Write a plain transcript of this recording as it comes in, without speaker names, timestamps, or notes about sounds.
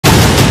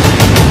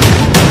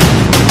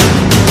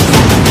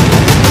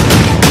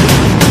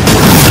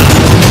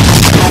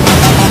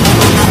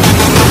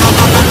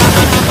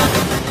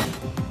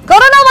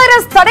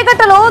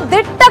ತಡೆಗಟ್ಟಲು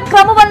ದಿಟ್ಟ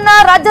ಕ್ರಮವನ್ನ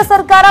ರಾಜ್ಯ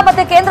ಸರ್ಕಾರ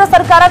ಮತ್ತೆ ಕೇಂದ್ರ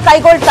ಸರ್ಕಾರ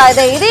ಕೈಗೊಳ್ತಾ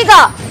ಇದೆ. ಇದೀಗ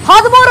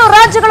 13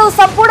 ರಾಜ್ಯಗಳು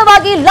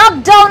ಸಂಪೂರ್ಣವಾಗಿ ಲಾಕ್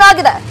ಡೌನ್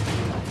ಆಗಿದೆ.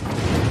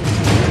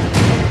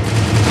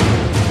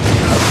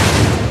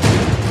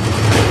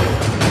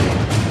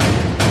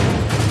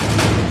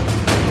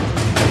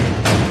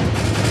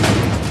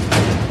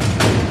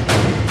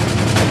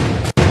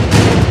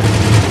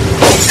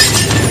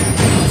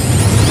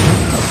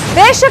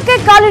 ದೇಶಕ್ಕೆ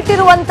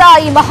ಕಾಲಿಟ್ಟಿರುವಂತ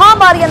ಈ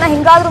ಮಹಾಮಾರಿಯನ್ನ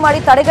ಹಿಂಗಾದ್ರೂ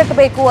ಮಾಡಿ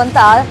ತಡೆಗಟ್ಟಬೇಕು ಅಂತ,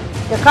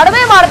 ಕಡಿಮೆ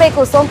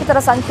ಮಾಡಬೇಕು ಸೋಂಕಿತರ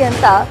ಸಂಖ್ಯೆ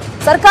ಅಂತ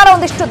ಸರ್ಕಾರ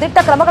ಒಂದಿಷ್ಟು ದಿಟ್ಟ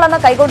ಕ್ರಮಗಳನ್ನ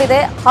ಕೈಗೊಂಡಿದೆ.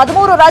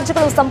 13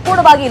 ರಾಜ್ಯಗಳು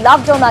ಸಂಪೂರ್ಣವಾಗಿ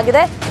ಲಾಕ್ ಡೌನ್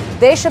ಆಗಿದೆ.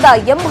 ದೇಶದ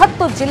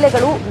 80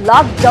 ಜಿಲ್ಲೆಗಳು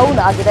ಲಾಕ್ ಡೌನ್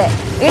ಆಗಿದೆ.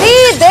 ಇಡೀ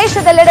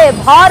ದೇಶದೆಲ್ಲೆಡೆ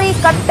ಭಾರಿ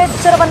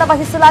ಕಟ್ಟೆಚ್ಚರವನ್ನ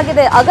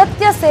ವಹಿಸಲಾಗಿದೆ.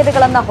 ಅಗತ್ಯ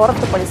ಸೇವೆಗಳನ್ನ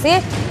ಹೊರತುಪಡಿಸಿ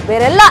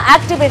ಬೇರೆಲ್ಲ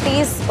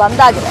ಆಕ್ಟಿವಿಟೀಸ್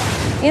ಬಂದಾಗಿದೆ.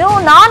 ಇನ್ನು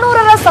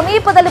 400ರ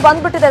ಸಮೀಪದಲ್ಲಿ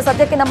ಬಂದ್ಬಿಟ್ಟಿದೆ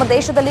ಸದ್ಯಕ್ಕೆ ನಮ್ಮ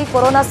ದೇಶದಲ್ಲಿ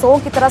ಕೊರೋನಾ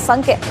ಸೋಂಕಿತರ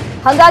ಸಂಖ್ಯೆ.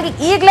 ಹಾಗಾಗಿ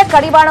ಈಗಲೇ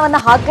ಕಡಿವಾಣವನ್ನ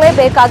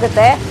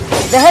ಹಾಕಲೇಬೇಕಾಗುತ್ತೆ.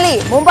 ದೆಹಲಿ,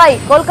 ಮುಂಬೈ,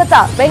 ಕೋಲ್ಕತಾ,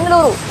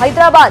 ಬೆಂಗಳೂರು,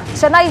 ಹೈದರಾಬಾದ್,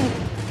 ಚೆನ್ನೈ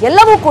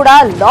ಎಲ್ಲವೂ ಕೂಡ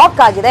ಲಾಕ್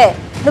ಆಗಿದೆ.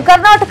 ಇನ್ನು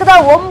ಕರ್ನಾಟಕದ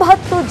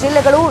 9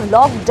 ಜಿಲ್ಲೆಗಳು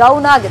ಲಾಕ್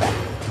ಡೌನ್ ಆಗಿದೆ.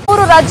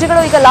 3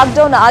 ರಾಜ್ಯಗಳು ಈಗ ಲಾಕ್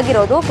ಡೌನ್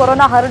ಆಗಿರೋದು.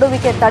 ಕೊರೋನಾ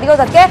ಹರಡುವಿಕೆ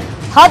ತಡೆಯೋದಕ್ಕೆ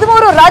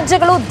 13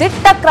 ರಾಜ್ಯಗಳು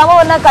ದಿಟ್ಟ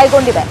ಕ್ರಮವನ್ನ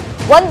ಕೈಗೊಂಡಿವೆ.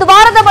 1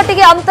 ವಾರದ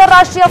ಮಟ್ಟಿಗೆ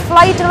ಅಂತಾರಾಷ್ಟ್ರೀಯ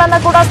ಫ್ಲೈಟ್ಗಳನ್ನ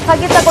ಕೂಡ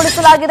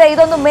ಸ್ಥಗಿತಗೊಳಿಸಲಾಗಿದೆ.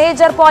 ಇದೊಂದು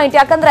ಮೇಜರ್ ಪಾಯಿಂಟ್.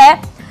 ಯಾಕಂದ್ರೆ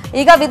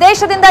ಈಗ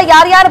ವಿದೇಶದಿಂದ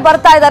ಯಾರ್ಯಾರು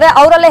ಬರ್ತಾ ಇದ್ದಾರೆ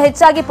ಅವರಲ್ಲೇ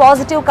ಹೆಚ್ಚಾಗಿ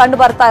ಪಾಸಿಟಿವ್ ಕಂಡು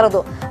ಬರ್ತಾ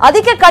ಇರೋದು.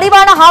 ಅದಕ್ಕೆ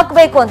ಕಡಿವಾಣ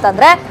ಹಾಕಬೇಕು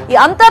ಅಂತಂದ್ರೆ ಈ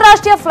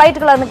ಅಂತಾರಾಷ್ಟ್ರೀಯ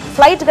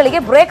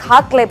ಫ್ಲೈಟ್ಗಳಿಗೆ ಬ್ರೇಕ್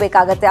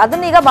ಹಾಕಲೇಬೇಕಾಗತ್ತೆ.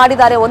 ಅದನ್ನೀಗ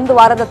ಮಾಡಿದ್ದಾರೆ. 1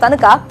 ವಾರದ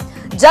ತನಕ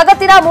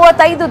ಜಗತ್ತಿನ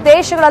 35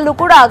 ದೇಶಗಳಲ್ಲೂ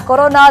ಕೂಡ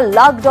ಕೊರೋನಾ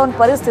ಲಾಕ್ ಡೌನ್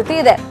ಪರಿಸ್ಥಿತಿ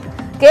ಇದೆ.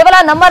 ಕೇವಲ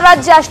ನಮ್ಮ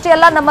ರಾಜ್ಯ ಅಷ್ಟೇ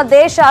ಅಲ್ಲ, ನಮ್ಮ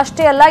ದೇಶ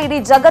ಅಷ್ಟೇ ಅಲ್ಲ, ಇಡೀ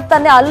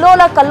ಜಗತ್ತನ್ನೇ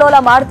ಅಲ್ಲೋಲ ಕಲ್ಲೋಲ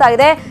ಮಾಡ್ತಾ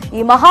ಇದೆ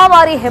ಈ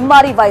ಮಹಾಮಾರಿ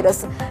ಹೆಮ್ಮಾರಿ ವೈರಸ್.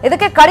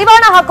 ಇದಕ್ಕೆ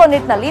ಕಡಿವಾಣ ಹಾಕೋ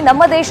ನಿಟ್ಟಿನಲ್ಲಿ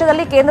ನಮ್ಮ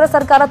ದೇಶದಲ್ಲಿ ಕೇಂದ್ರ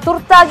ಸರ್ಕಾರ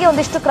ತುರ್ತಾಗಿ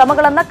ಒಂದಿಷ್ಟು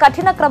ಕ್ರಮಗಳನ್ನ,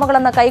 ಕಠಿಣ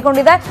ಕ್ರಮಗಳನ್ನ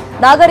ಕೈಗೊಂಡಿದೆ.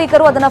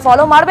 ನಾಗರಿಕರು ಅದನ್ನ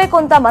ಫಾಲೋ ಮಾಡಬೇಕು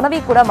ಅಂತ ಮನವಿ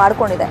ಕೂಡ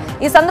ಮಾಡಿಕೊಂಡಿದೆ.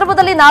 ಈ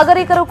ಸಂದರ್ಭದಲ್ಲಿ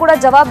ನಾಗರಿಕರು ಕೂಡ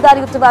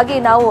ಜವಾಬ್ದಾರಿಯುತವಾಗಿ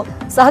ನಾವು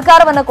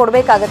ಸಹಕಾರವನ್ನ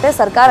ಕೊಡಬೇಕಾಗತ್ತೆ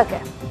ಸರ್ಕಾರಕ್ಕೆ.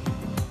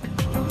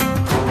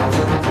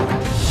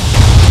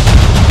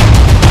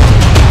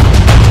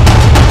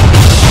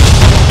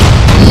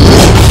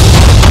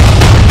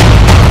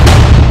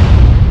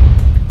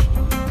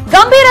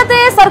 ಗಂಭೀರತೆ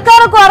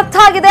ಸರ್ಕಾರಕ್ಕೂ ಅರ್ಥ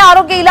ಆಗಿದೆ,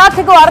 ಆರೋಗ್ಯ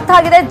ಇಲಾಖೆಗೂ ಅರ್ಥ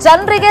ಆಗಿದೆ,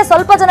 ಜನರಿಗೆ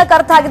ಸ್ವಲ್ಪ ಜನಕ್ಕೆ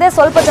ಅರ್ಥ ಆಗಿದೆ,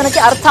 ಸ್ವಲ್ಪ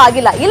ಜನಕ್ಕೆ ಅರ್ಥ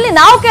ಆಗಿಲ್ಲ. ಇಲ್ಲಿ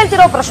ನಾವು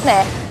ಕೇಳ್ತಿರೋ ಪ್ರಶ್ನೆ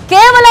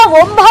ಕೇವಲ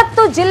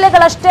 9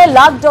 ಜಿಲ್ಲೆಗಳಷ್ಟೇ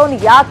ಲಾಕ್ ಡೌನ್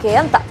ಯಾಕೆ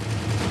ಅಂತ.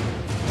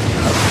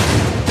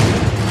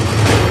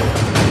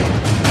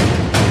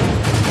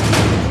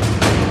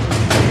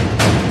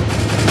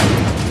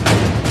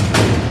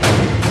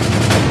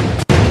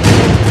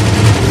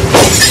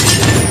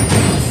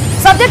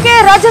 ಸದ್ಯಕ್ಕೆ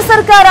ರಾಜ್ಯ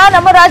ಸರ್ಕಾರ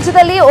ನಮ್ಮ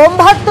ರಾಜ್ಯದಲ್ಲಿ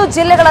 9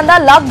 ಜಿಲ್ಲೆಗಳನ್ನ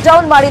ಲಾಕ್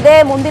ಡೌನ್ ಮಾಡಿದೆ.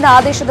 ಮುಂದಿನ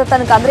ಆದೇಶದ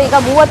ತನಕ ಅಂದ್ರೆ ಈಗ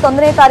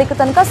 31ನೇ ತಾರೀಕು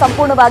ತನಕ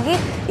ಸಂಪೂರ್ಣವಾಗಿ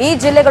ಈ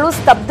ಜಿಲ್ಲೆಗಳು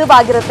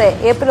ಸ್ತಬ್ಧವಾಗಿರುತ್ತೆ.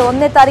 ಏಪ್ರಿಲ್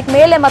 1ನೇ ತಾರೀಕು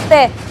ಮೇಲೆ ಮತ್ತೆ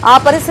ಆ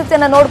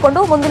ಪರಿಸ್ಥಿತಿಯನ್ನ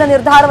ನೋಡಿಕೊಂಡು ಮುಂದಿನ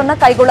ನಿರ್ಧಾರವನ್ನ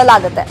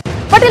ಕೈಗೊಳ್ಳಲಾಗುತ್ತೆ.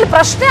 ಬಟ್ ಇಲ್ಲಿ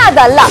ಪ್ರಶ್ನೆ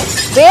ಅದಲ್ಲ.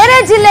 ಬೇರೆ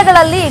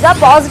ಜಿಲ್ಲೆಗಳಲ್ಲಿ ಈಗ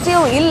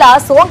ಪಾಸಿಟಿವ್ ಇಲ್ಲ,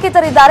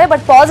 ಸೋಂಕಿತರಿದ್ದಾರೆ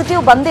ಬಟ್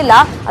ಪಾಸಿಟಿವ್ ಬಂದಿಲ್ಲ.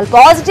 ಅಲ್ಲಿ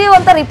ಪಾಸಿಟಿವ್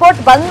ಅಂತ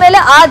ರಿಪೋರ್ಟ್ ಬಂದ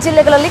ಮೇಲೆ ಆ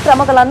ಜಿಲ್ಲೆಗಳಲ್ಲಿ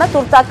ಕ್ರಮಗಳನ್ನ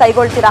ತುರ್ತಾಗಿ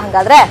ಕೈಗೊಳ್ತೀರಾ?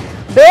 ಹಾಗಾದ್ರೆ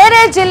ಬೇರೆ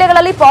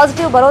ಜಿಲ್ಲೆಗಳಲ್ಲಿ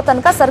ಪಾಸಿಟಿವ್ ಬರೋ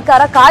ತನಕ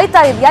ಸರ್ಕಾರ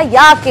ಕಾಯ್ತಾ ಇದೆಯಾ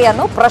ಯಾಕೆ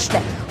ಅನ್ನೋ ಪ್ರಶ್ನೆ.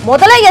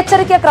 ಮೊದಲೇ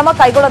ಎಚ್ಚರಿಕೆಯ ಕ್ರಮ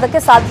ಕೈಗೊಳ್ಳೋದಕ್ಕೆ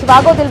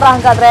ಸಾಧ್ಯವಾಗೋದಿಲ್ವಾ?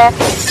 ಹಾಗಾದ್ರೆ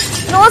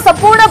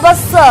ಸಂಪೂರ್ಣ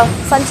ಬಸ್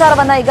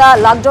ಸಂಚಾರವನ್ನ ಈಗ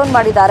ಲಾಕ್ ಡೌನ್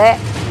ಮಾಡಿದ್ದಾರೆ.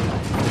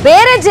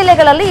 ಬೇರೆ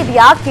ಜಿಲ್ಲೆಗಳಲ್ಲಿ ಇದು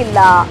ಯಾಕಿಲ್ಲ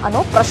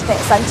ಅನ್ನೋ ಪ್ರಶ್ನೆ.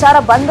 ಸಂಚಾರ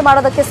ಬಂದ್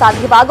ಮಾಡೋದಕ್ಕೆ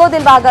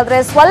ಸಾಧ್ಯವಾಗೋದಿಲ್ವಾ? ಹಾಗಾದ್ರೆ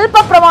ಸ್ವಲ್ಪ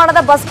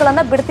ಪ್ರಮಾಣದ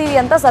ಬಸ್ಗಳನ್ನ ಬಿಡ್ತೀವಿ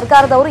ಅಂತ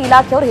ಸರ್ಕಾರದವರು,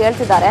 ಇಲಾಖೆಯವರು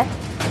ಹೇಳ್ತಿದ್ದಾರೆ.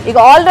 ಈಗ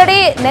ಆಲ್ರೆಡಿ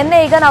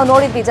ನಿನ್ನೆ ಈಗ ನಾವು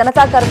ನೋಡಿದ್ವಿ,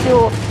 ಜನತಾ ಕರ್ಫ್ಯೂ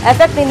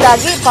ಎಫೆಕ್ಟ್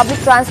ನಿಂದಾಗಿ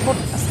public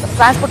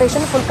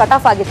transportation full cut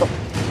off ಆಗಿತ್ತು.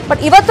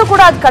 ಬಟ್ ಇವತ್ತು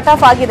ಕೂಡ ಅದು ಕಟ್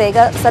ಆಫ್ ಆಗಿದೆ.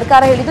 ಈಗ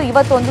ಸರ್ಕಾರ ಹೇಳಿದ್ದು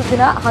ಇವತ್ತು 1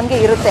 ದಿನ ಹಂಗೆ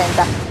ಇರುತ್ತೆ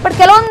ಅಂತ. ಬಟ್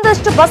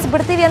ಕೆಲವೊಂದಷ್ಟು ಬಸ್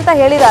ಬಿಡ್ತೀವಿ ಅಂತ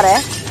ಹೇಳಿದ್ದಾರೆ.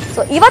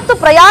 ಸೊ ಇವತ್ತು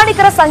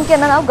ಪ್ರಯಾಣಿಕರ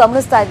ಸಂಖ್ಯೆಯನ್ನ ನಾವು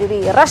ಗಮನಿಸ್ತಾ ಇದ್ದೀವಿ.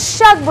 ರಶ್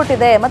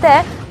ಆಗ್ಬಿಟ್ಟಿದೆ. ಮತ್ತೆ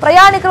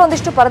ಪ್ರಯಾಣಿಕರು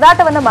ಒಂದಿಷ್ಟು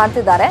ಪರದಾಟವನ್ನ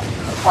ಮಾಡ್ತಿದ್ದಾರೆ.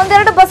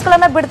 1-2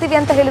 ಬಸ್ಗಳನ್ನ ಬಿಡ್ತೀವಿ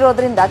ಅಂತ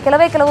ಹೇಳಿರೋದ್ರಿಂದ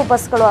ಕೆಲವು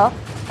ಬಸ್ಗಳು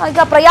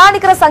ಈಗ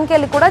ಪ್ರಯಾಣಿಕರ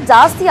ಸಂಖ್ಯೆಯಲ್ಲಿ ಕೂಡ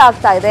ಜಾಸ್ತಿ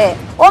ಆಗ್ತಾ ಇದೆ.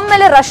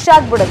 ಒಮ್ಮೆಲೆ ರಶ್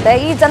ಆಗ್ಬಿಡುತ್ತೆ.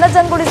 ಈ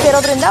ಜನಜಂಗುಳಿ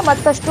ಸೇರೋದ್ರಿಂದ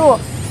ಮತ್ತಷ್ಟು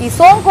ಈ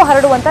ಸೋಂಕು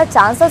ಹರಡುವಂತ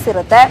ಚಾನ್ಸಸ್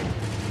ಇರುತ್ತೆ.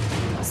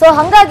 ಸೊ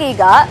ಹಂಗಾಗಿ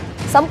ಈಗ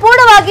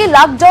ಸಂಪೂರ್ಣವಾಗಿ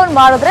ಲಾಕ್ ಡೌನ್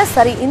ಮಾಡಿದ್ರೆ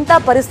ಸರಿ ಇಂಥ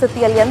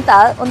ಪರಿಸ್ಥಿತಿಯಲ್ಲಿ ಅಂತ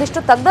ಒಂದಿಷ್ಟು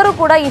ತಜ್ಞರು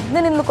ಕೂಡ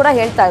ಹಿಂದಿನಿಂದಲೂ ಕೂಡ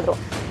ಹೇಳ್ತಾ ಇದ್ರು.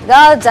 ಈಗ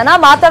ಜನ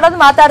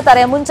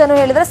ಮಾತಾಡ್ತಾರೆ. ಮುಂಚೆನೂ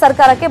ಹೇಳಿದ್ರೆ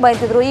ಸರ್ಕಾರಕ್ಕೆ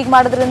ಬೈತಿದ್ರು. ಈಗ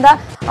ಮಾಡೋದ್ರಿಂದ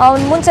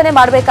ಮುಂಚೆನೆ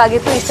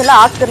ಮಾಡ್ಬೇಕಾಗಿತ್ತು, ಇಷ್ಟೆಲ್ಲ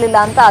ಆಗ್ತಿರ್ಲಿಲ್ಲ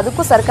ಅಂತ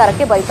ಅದಕ್ಕೂ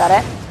ಸರ್ಕಾರಕ್ಕೆ ಬೈತಾರೆ.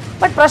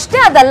 ಬಟ್ ಪ್ರಶ್ನೆ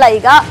ಅದಲ್ಲ.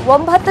 ಈಗ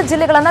 9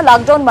 ಜಿಲ್ಲೆಗಳನ್ನ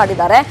ಲಾಕ್ ಡೌನ್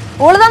ಮಾಡಿದ್ದಾರೆ.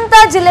 ಉಳಿದಂತ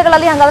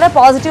ಜಿಲ್ಲೆಗಳಲ್ಲಿ ಹಂಗಾದ್ರೆ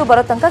ಪಾಸಿಟಿವ್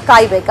ಬರೋ ತನಕ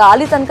ಕಾಯ್ಬೇಕಾ?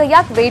 ಅಲ್ಲಿ ತನಕ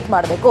ಯಾಕೆ ವೇಟ್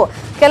ಮಾಡಬೇಕು?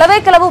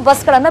 ಕೆಲವು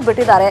ಬಸ್ಗಳನ್ನ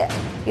ಬಿಟ್ಟಿದ್ದಾರೆ.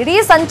 ಇಡೀ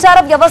ಸಂಚಾರ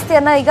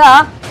ವ್ಯವಸ್ಥೆಯನ್ನ ಈಗ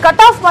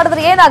ಕಟ್ ಆಫ್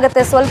ಮಾಡಿದ್ರೆ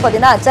ಏನಾಗುತ್ತೆ? ಸ್ವಲ್ಪ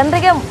ದಿನ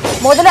ಜನರಿಗೆ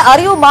ಮೊದಲೇ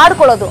ಅರಿವು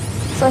ಮಾಡ್ಕೊಳ್ಳೋದು.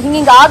 ಸೊ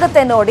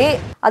ಹಿಂಗಾಗುತ್ತೆ ನೋಡಿ.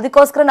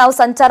 ಅದಕ್ಕೋಸ್ಕರ ನಾವು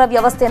ಸಂಚಾರ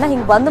ವ್ಯವಸ್ಥೆಯನ್ನ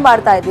ಹಿಂಗ್ ಬಂದ್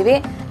ಮಾಡ್ತಾ ಇದ್ದೀವಿ.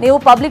 ನೀವು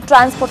ಪಬ್ಲಿಕ್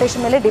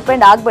ಟ್ರಾನ್ಸ್ಪೋರ್ಟೇಷನ್ ಮೇಲೆ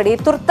ಡಿಪೆಂಡ್ ಆಗಬೇಡಿ.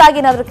 ತುರ್ತಾಗಿ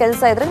ಏನಾದ್ರೂ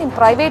ಕೆಲಸ ಇದ್ರೆ ನಿಮ್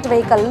ಪ್ರೈವೇಟ್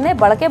ವೆಹಿಕಲ್ನೇ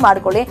ಬಳಕೆ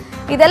ಮಾಡ್ಕೊಳ್ಳಿ.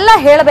 ಇದೆಲ್ಲ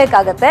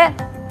ಹೇಳಬೇಕಾಗತ್ತೆ.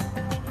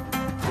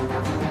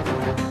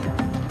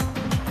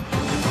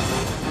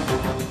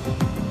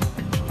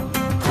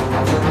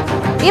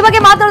 ಈ ಬಗ್ಗೆ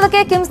ಮಾತಾಡೋದಕ್ಕೆ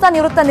ಕಿಮ್ಸ್ನ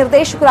ನಿವೃತ್ತ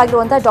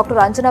ನಿರ್ದೇಶಕರಾಗಿರುವಂತಹ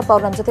ಡಾಕ್ಟರ್ ಅಂಜನಪ್ಪ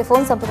ಅವರು ನಮ್ಮ ಜೊತೆ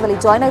ಫೋನ್ ಸಂಪರ್ಕದಲ್ಲಿ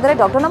ಜಾಯ್ನ್ ಆಗಿದ್ದಾರೆ.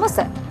 ಡಾಕ್ಟರ್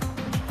ನಮಸ್ತೆ.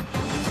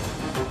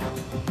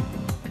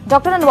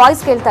 ಡಾಕ್ಟರ್, ನನ್ನ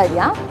ವಾಯ್ಸ್ ಕೇಳ್ತಾ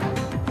ಇದೆಯಾ?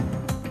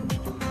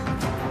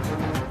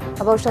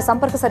 ಬಹುಶಃ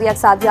ಸಂಪರ್ಕ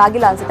ಸರಿಯಾಗಿ ಸಾಧ್ಯ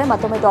ಆಗಿಲ್ಲ ಅನ್ಸುತ್ತೆ.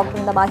 ಮತ್ತೊಮ್ಮೆ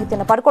ಡಾಕ್ಟರ್ನಿಂದ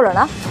ಮಾಹಿತಿಯನ್ನು ಪಡ್ಕೊಳ್ಳೋಣ.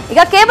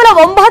 ಈಗ ಕೇವಲ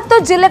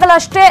 9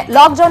 ಜಿಲ್ಲೆಗಳಷ್ಟೇ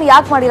ಲಾಕ್ಡೌನ್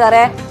ಯಾಕೆ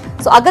ಮಾಡಿದ್ದಾರೆ?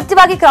 ಸೊ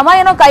ಅಗತ್ಯವಾಗಿ ಕ್ರಮ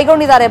ಏನೋ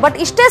ಕೈಗೊಂಡಿದ್ದಾರೆ, ಬಟ್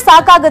ಇಷ್ಟೇ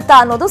ಸಾಕಾಗುತ್ತಾ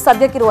ಅನ್ನೋದು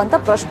ಸದ್ಯಕ್ಕಿರುವಂತ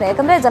ಪ್ರಶ್ನೆ.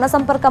 ಯಾಕಂದ್ರೆ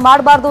ಜನಸಂಪರ್ಕ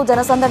ಮಾಡಬಾರ್ದು,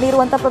 ಜನಸಂದಣಿ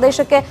ಇರುವಂತ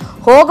ಪ್ರದೇಶಕ್ಕೆ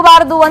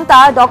ಹೋಗಬಾರದು ಅಂತ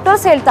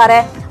ಡಾಕ್ಟರ್ಸ್ ಹೇಳ್ತಾರೆ.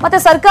 ಮತ್ತೆ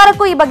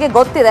ಸರ್ಕಾರಕ್ಕೂ ಈ ಬಗ್ಗೆ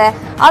ಗೊತ್ತಿದೆ.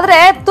 ಆದ್ರೆ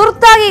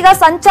ತುರ್ತಾಗಿ ಈಗ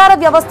ಸಂಚಾರ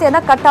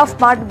ವ್ಯವಸ್ಥೆಯನ್ನ ಕಟ್ ಆಫ್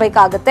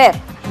ಮಾಡಬೇಕಾಗುತ್ತೆ.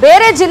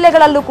 ಬೇರೆ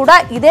ಜಿಲ್ಲೆಗಳಲ್ಲೂ ಕೂಡ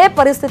ಇದೇ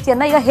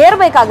ಪರಿಸ್ಥಿತಿಯನ್ನ ಈಗ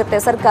ಹೇರಬೇಕಾಗುತ್ತೆ.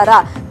 ಸರ್ಕಾರ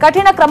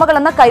ಕಠಿಣ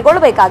ಕ್ರಮಗಳನ್ನ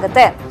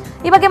ಕೈಗೊಳ್ಳಬೇಕಾಗುತ್ತೆ.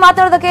 ಈ ಬಗ್ಗೆ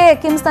ಮಾತಾಡೋದಕ್ಕೆ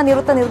ಕಿಮ್ಸ್ನ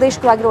ನಿವೃತ್ತ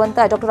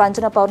ನಿರ್ದೇಶಕರಾಗಿರುವಂತಹ ಡಾಕ್ಟರ್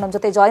ಅಂಜನಪ್ಪ ಅವರು ನಮ್ಮ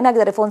ಜೊತೆ ಜಾಯ್ನ್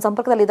ಆಗಿದ್ದಾರೆ, ಫೋನ್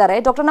ಸಂಪರ್ಕದಲ್ಲಿದ್ದಾರೆ.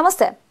 ಡಾಕ್ಟರ್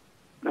ನಮಸ್ತೆ.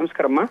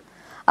 ನಮಸ್ಕಾರಮ್ಮ.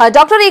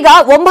 ಡಾಕ್ಟರ್, ಈಗ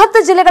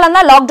 9 ಜಿಲ್ಲೆಗಳನ್ನ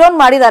ಲಾಕ್ಡೌನ್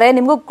ಮಾಡಿದ್ದಾರೆ,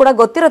 ನಿಮ್ಗೂ ಕೂಡ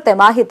ಗೊತ್ತಿರುತ್ತೆ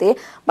ಮಾಹಿತಿ.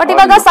 ಬಟ್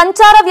ಇವಾಗ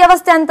ಸಂಚಾರ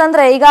ವ್ಯವಸ್ಥೆ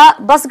ಅಂತಂದ್ರೆ ಈಗ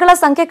ಬಸ್ಗಳ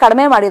ಸಂಖ್ಯೆ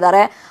ಕಡಿಮೆ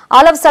ಮಾಡಿದ್ದಾರೆ.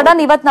 ಆಲ್ ಆಫ್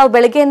ಸಡನ್ ಇವತ್ತು ನಾವು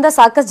ಬೆಳಗ್ಗೆಯಿಂದ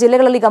ಸಾಕಷ್ಟು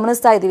ಜಿಲ್ಲೆಗಳಲ್ಲಿ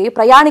ಗಮನಿಸ್ತಾ ಇದೀವಿ,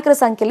 ಪ್ರಯಾಣಿಕರ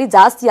ಸಂಖ್ಯೆಯಲ್ಲಿ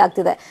ಜಾಸ್ತಿ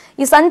ಆಗ್ತಿದೆ.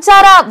 ಈ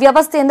ಸಂಚಾರ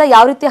ವ್ಯವಸ್ಥೆಯಿಂದ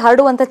ಯಾವ ರೀತಿ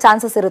ಹರಡುವಂತ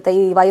ಚಾನ್ಸಸ್ ಇರುತ್ತೆ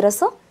ಈ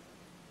ವೈರಸ್?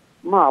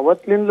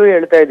 ಅವತ್ತಿನಿಂದಲೂ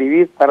ಹೇಳ್ತಾ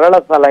ಇದೀವಿ, ಸರಳ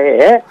ಸಲಹೆ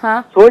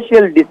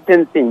ಸೋಷಿಯಲ್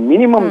ಡಿಸ್ಟೆನ್ಸಿಂಗ್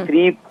ಮಿನಿಮಮ್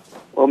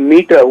 1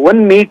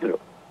 ಮೀಟರ್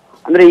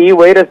ಅಂದ್ರೆ ಈ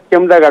ವೈರಸ್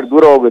ಕೆಮ್ದಾಗ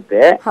ದೂರ ಹೋಗುತ್ತೆ.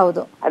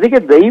 ಅದಕ್ಕೆ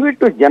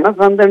ದಯವಿಟ್ಟು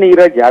ಜನಸಂದಣಿ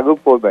ಇರೋ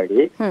ಜಾಗಕ್ಕೆ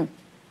ಹೋಗ್ಬೇಡಿ.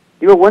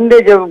 ಇವಾಗ ಒಂದೇ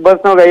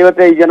ಬಸ್ನಾಗ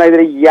 55 ಜನ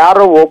ಇದ್ರೆ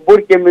ಯಾರೋ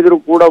ಒಬ್ಬರು ಕೆಮ್ಮಿದ್ರು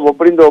ಕೂಡ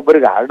ಒಬ್ಬರಿಂದ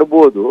ಒಬ್ಬರಿಗೆ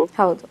ಹರಡಬಹುದು.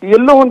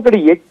 ಎಲ್ಲೋ ಒಂದ್ ಕಡೆ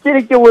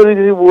ಎಚ್ಚರಿಕೆ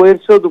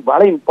ವಹಿಸೋದು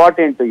ಬಹಳ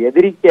ಇಂಪಾರ್ಟೆಂಟ್.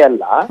 ಹೆದರಿಕೆ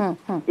ಅಲ್ಲ,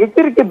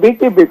 ಎಚ್ಚರಿಕೆ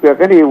ಬೇಕೇ ಬೇಕು.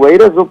 ಯಾಕಂದ್ರೆ ಈ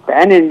ವೈರಸ್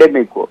ಪ್ಯಾನ್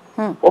ಎಂಡೆಮಿಕ್,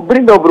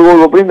 ಒಬ್ಬರಿಂದ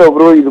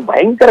ಒಬ್ರು ಇದು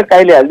ಭಯಂಕರ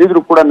ಕಾಯಿಲೆ.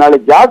 ಅಲ್ದಿದ್ರು ಕೂಡ ನಾಳೆ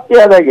ಜಾಸ್ತಿ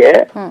ಆದಾಗೆ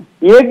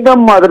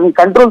ಏಕ್ದಮ್ ಅದನ್ನ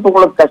ಕಂಟ್ರೋಲ್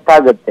ತಗೊಳಕ್ ಕಷ್ಟ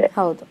ಆಗತ್ತೆ.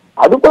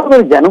 ಅದಕ್ಕೋಸ್ಕರ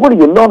ಜನಗಳು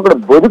ಎಲ್ಲೋ ಒಂದ್ ಕಡೆ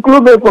ಬದುಕಲು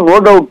ಬೇಕು, ನೋ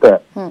ಡೌಟ್.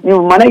 ನೀವು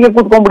ಮನೆಗೆ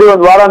ಕೂತ್ಕೊಂಡ್ಬಿಡಿ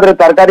ಒಂದ್ ವಾರ ಅಂದ್ರೆ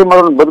ತರಕಾರಿ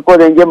ಮಾರೋನ್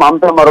ಬದುಕೋದ್ ಹೆಂಗೆ,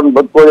 ಮಾಂಸ ಮಾರೋನ್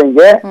ಬದುಕೋದ್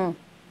ಹೆಂಗೆ.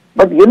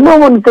 ಬಟ್ ಎಲ್ಲೋ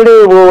ಒಂದ್ ಕಡೆ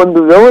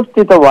ಒಂದು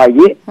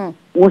ವ್ಯವಸ್ಥಿತವಾಗಿ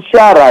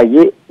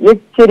ಹುಷಾರಾಗಿ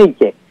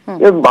ಎಚ್ಚರಿಕೆ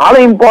ಬಹಳ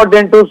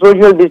important.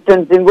 Social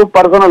distancing,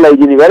 personal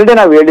hygiene ಇವೆರಡೇ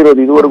ನಾವ್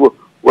ಹೇಳಿರೋದು ಇದುವರೆಗೂ.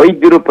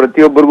 ವೈದ್ಯರು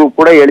ಪ್ರತಿಯೊಬ್ಬರಿಗೂ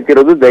ಕೂಡ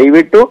ಹೇಳ್ತಿರೋದು,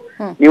 ದಯವಿಟ್ಟು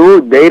ನೀವು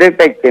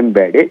ಡೈರೆಕ್ಟ್ ಆಗಿ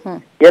ಕೆಮ್ಮಬೇಡಿ,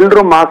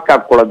 ಎಲ್ರು ಮಾಸ್ಕ್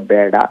ಹಾಕೊಳ್ಳೋದ್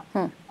ಬೇಡ,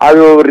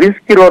 ಅದು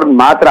ರಿಸ್ಕ್ ಇರೋರ್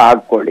ಮಾತ್ರ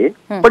ಹಾಕೊಳ್ಳಿ.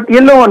 ಬಟ್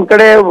ಎಲ್ಲೋ ಒಂದ್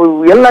ಕಡೆ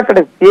ಎಲ್ಲಾ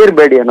ಕಡೆ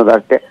ಸೇರ್ಬೇಡಿ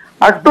ಅನ್ನೋದಷ್ಟೇ.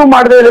 ಅಷ್ಟು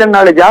ಮಾಡದೇ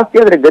ನಾಳೆ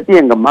ಜಾಸ್ತಿ ಆದ್ರೆ ಗತಿ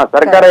ಹೆಂಗಮ್ಮ?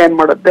 ಸರ್ಕಾರ ಏನ್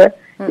ಮಾಡುತ್ತೆ?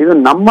 ಇದು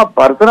ನಮ್ಮ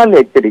ಪರ್ಸನಲ್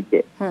ಎಚ್ಚರಿಕೆ.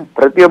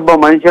 ಪ್ರತಿಯೊಬ್ಬ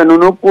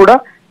ಮನುಷ್ಯನೂ ಕೂಡ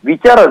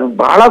ವಿಚಾರ,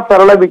 ಬಹಳ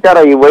ಸರಳ ವಿಚಾರ.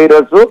 ಈ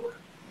ವೈರಸ್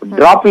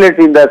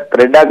ಡ್ರಾಪ್ಲೆಟ್ ಇಂದ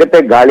ಸ್ಪ್ರೆಡ್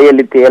ಆಗುತ್ತೆ,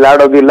 ಗಾಳಿಯಲ್ಲಿ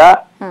ತೇಲಾಡೋದಿಲ್ಲ.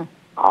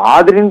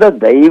 ಆದ್ರಿಂದ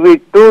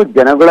ದಯವಿಟ್ಟು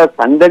ಜನಗಳ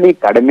ಸಂದಣಿ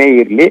ಕಡಿಮೆ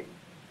ಇರ್ಲಿ.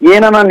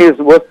 ಏನನ್ನ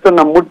ನೀವು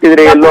ವಸ್ತುನ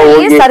ಮುಟ್ಟಿದ್ರೆ ಎಲ್ಲೋ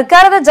ಹೋಗಿ.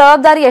 ಸರ್ಕಾರದ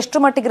ಜವಾಬ್ದಾರಿ ಎಷ್ಟು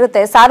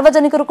ಮಟ್ಟಿಗಿರುತ್ತೆ?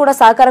 ಸಾರ್ವಜನಿಕರು ಕೂಡ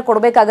ಸಹಕಾರ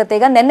ಕೊಡ್ಬೇಕಾಗತ್ತೆ.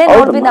 ಈಗ ನಿನ್ನೆ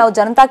ನೋಡಿದ್ವಿ ನಾವು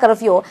ಜನತಾ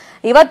ಕರ್ಫ್ಯೂ.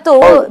 ಇವತ್ತು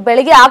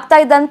ಬೆಳಿಗ್ಗೆ ಆಗ್ತಾ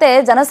ಇದ್ದಂತೆ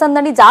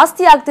ಜನಸಂದಣಿ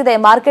ಜಾಸ್ತಿ ಆಗ್ತಿದೆ.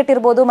 ಮಾರ್ಕೆಟ್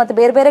ಇರ್ಬೋದು, ಮತ್ತೆ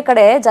ಬೇರೆ ಬೇರೆ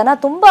ಕಡೆ ಜನ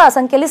ತುಂಬಾ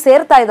ಸಂಖ್ಯೆಯಲ್ಲಿ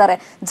ಸೇರ್ತಾ ಇದ್ದಾರೆ.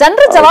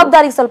 ಜನರ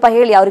ಜವಾಬ್ದಾರಿ ಸ್ವಲ್ಪ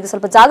ಹೇಳಿ, ಅವರಿಗೆ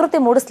ಸ್ವಲ್ಪ ಜಾಗೃತಿ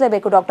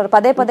ಮೂಡಿಸ್ಲೇಬೇಕು. ಡಾಕ್ಟರ್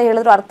ಪದೇ ಪದೇ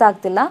ಹೇಳಿದ್ರು ಅರ್ಥ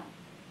ಆಗ್ತಿಲ್ಲ.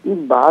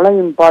 ಬಹಳ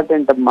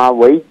ಇಂಪಾರ್ಟೆಂಟ್ ಅಮ್ಮ.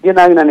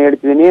 ವೈದ್ಯನಾಗಿ ನಾನು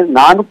ಹೇಳ್ತಿದ್ದೀನಿ,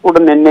 ನಾನು ಕೂಡ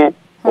ನಿನ್ನೆ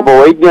ಒಬ್ಬ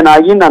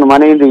ವೈದ್ಯನಾಗಿ ನಾನು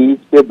ಮನೆಯಿಂದ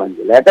ಈಚೆಗೆ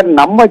ಬಂದಿಲ್ಲ. ಯಾಕಂದ್ರೆ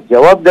ನಮ್ಮ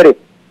ಜವಾಬ್ದಾರಿ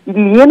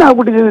ಇಲ್ಲಿ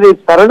ಏನಾಗ್ಬಿಟ್ಟಿದೆ,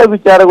 ಸರಳ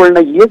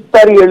ವಿಚಾರಗಳನ್ನ ಎಷ್ಟು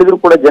ಸಾರಿ ಹೇಳಿದ್ರು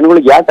ಕೂಡ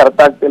ಜನಗಳಿಗೆ ಯಾಕೆ ಅರ್ಥ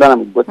ಆಗ್ತಿಲ್ಲ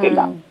ನಮ್ಗೆ ಗೊತ್ತಿಲ್ಲ.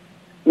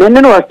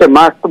 ನಿನ್ನೆನೂ ಅಷ್ಟೇ,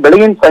 ಮಾಸ್ಕ್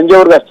ಬೆಳಗಿನ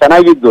ಸಂಜೆವರೆಗೂ ಅಷ್ಟು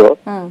ಚೆನ್ನಾಗಿದ್ದು,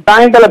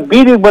 ಸಾಯಂಕಾಲ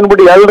ಬೀದಿಗೆ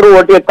ಬಂದ್ಬಿಟ್ಟು ಎಲ್ರು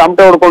ಒಟ್ಟಿಗೆ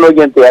ತಮಟೆ ಹೊಡ್ಕೊಂಡು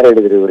ಹೋಗಿ ಅಂತ ಯಾರು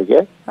ಹೇಳಿದ್ರು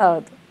ಇವರಿಗೆ?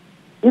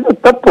 ಇದು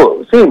ತಪ್ಪು.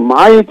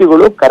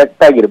 ಮಾಹಿತಿಗಳು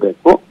ಕರೆಕ್ಟ್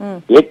ಆಗಿರ್ಬೇಕು,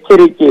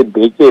 ಎಚ್ಚರಿಕೆ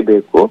ಬೇಕೇ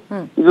ಬೇಕು.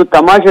 ಇದು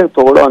ತಮಾಷೆ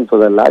ತಗೊಳ್ಳೋ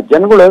ಅಂತದಲ್ಲ,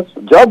 ಜನಗಳ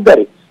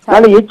ಜವಾಬ್ದಾರಿ.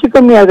 ನಾಳೆ ಹೆಚ್ಚು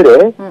ಕಮ್ಮಿ ಆದ್ರೆ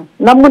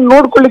ನಮ್ಮನ್ನ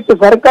ನೋಡ್ಕೊಳ್ಳಿಕ್ಕೆ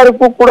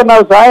ಸರ್ಕಾರಕ್ಕೂ ಕೂಡ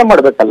ನಾವು ಸಹಾಯ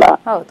ಮಾಡ್ಬೇಕಲ್ಲ.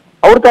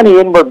 ಅವ್ರ ತಾನೇ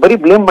ಏನ್ ಬರೀ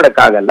ಬ್ಲೇಮ್ ಮಾಡಕ್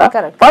ಆಗಲ್ಲ.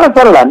 ಬಹಳ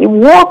ಸರಳ, ನೀವು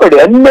ಹೋಗ್ಬೇಡಿ,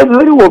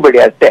 ಅನ್ನೆಸರಿ ಹೋಗ್ಬೇಡಿ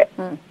ಅಷ್ಟೇ.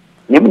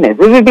 ನಿಮ್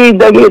ನೆಸೆಸಿಟಿ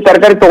ಇದ್ದಾಗಿ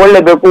ತರಕಾರಿ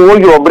ತಗೊಳ್ಳೇಬೇಕು,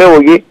 ಹೋಗಿ ಒಬ್ರೇ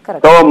ಹೋಗಿ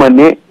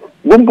ತಗೊಂಬನ್ನಿ.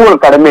 ಗುಂಪುಗಳು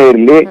ಕಡಿಮೆ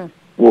ಇರ್ಲಿ,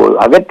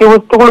 ಅಗತ್ಯ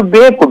ವಸ್ತುಗಳು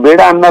ಬೇಕು,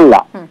 ಬೇಡ ಅನ್ನಲ್ಲ.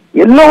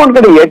 ಎಲ್ಲೋ ಒಂದ್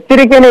ಕಡೆ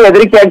ಎಚ್ಚರಿಕೆನೆ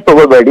ಹೆದರಿಕೆ ಆಗಿ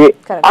ತಗೋಬೇಡಿ.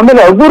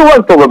 ಆಮೇಲೆ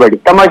ಹಗುರವಾಗಿ ತಗೋಬೇಡಿ.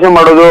 ತಮಾಷೆ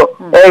ಮಾಡೋದು,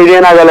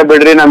 ಇದೇನಾಗಲ್ಲ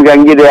ಬಿಡ್ರಿ ನಮ್ಗೆ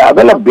ಹಂಗಿದೆ,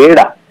 ಅದೆಲ್ಲ ಬೇಡ.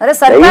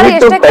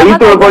 ಕೈ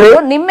ತೊಳ್ಕೊಳ್ಳಿ.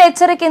 ನಿಮ್ಮ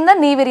ಎಚ್ಚರಿಕೆಯಿಂದ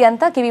ನೀವಿರಿ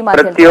ಅಂತ ಕಿವಿ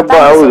ಮಾತು. ಪ್ರತಿಯೊಬ್ಬ,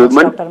 ಹೌದು,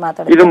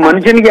 ಇದು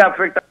ಮನುಷ್ಯನಿಗೆ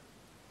ಅಫೆಕ್ಟ್